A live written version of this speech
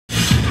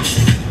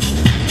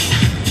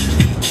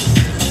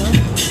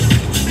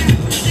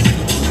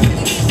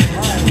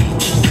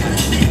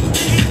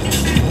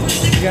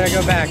gotta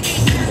go back.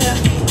 Yeah.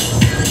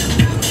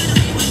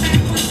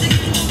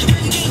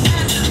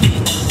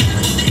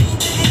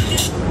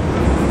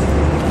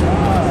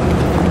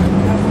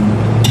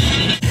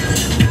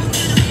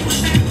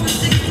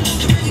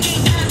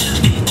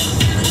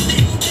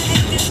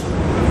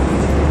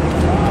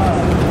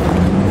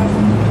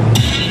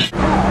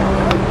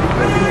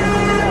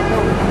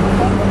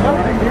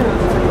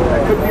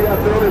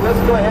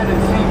 Let's go ahead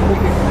and see if we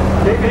can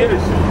take it.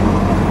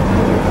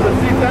 Let's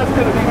see if that's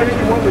going to be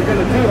maybe what we're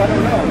going to do. I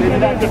don't know. Maybe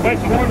that's the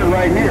best corner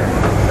right here.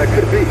 That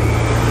could be.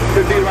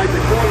 Could be like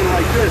the corner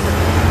like this.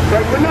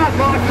 But we're not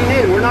locking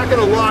in. We're not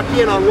going to lock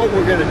in on what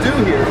we're going to do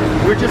here.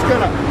 We're just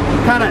going to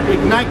kind of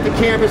ignite the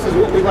canvas is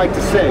what we like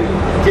to say.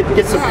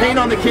 Get some paint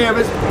on the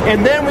canvas,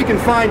 and then we can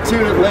fine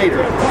tune it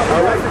later.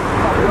 All right?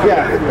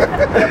 Yeah.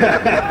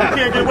 You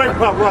can't get away from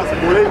Pop Russell.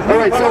 All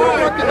right, so we're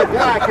working the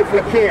black if we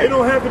can. It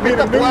don't have to be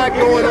the black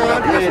going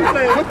on and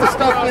put the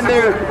stuff in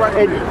there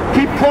and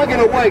keep plugging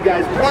away,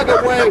 guys. Plug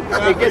away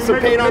and get some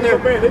paint on there.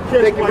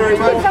 Thank you very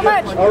much. Thank you so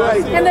much. All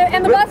right.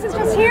 And the bus is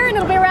just here, and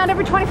it'll be around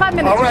every 25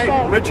 minutes. All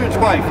right, Richard's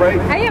wife, right?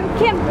 I am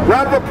Kim.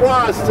 Round of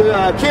applause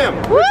to Kim.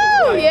 Woo!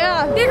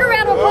 Yeah. Bigger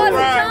round of applause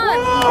to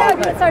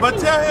John. But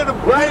tell him to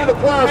round of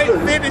applause.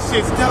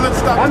 Finishes. Tell him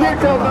stop. I'm here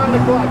till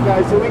 9 o'clock,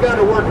 guys, so we got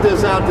to work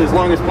this out as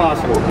long as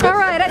possible. All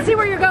right, I see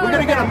where you're going. We're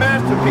going to get a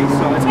masterpiece,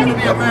 so it's going to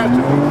be a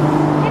masterpiece.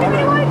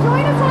 Anybody want to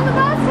join us on the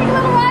bus? Take a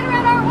little ride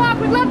around Art Walk.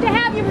 We'd love to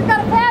have you. We've got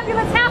a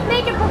fabulous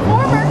half-naked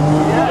performer.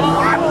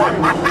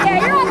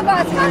 Yeah, you're on the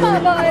bus. Come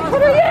on, bud.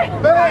 What are you?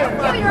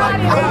 Give your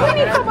audience. We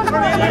need someone to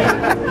run.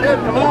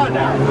 Come on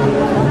now.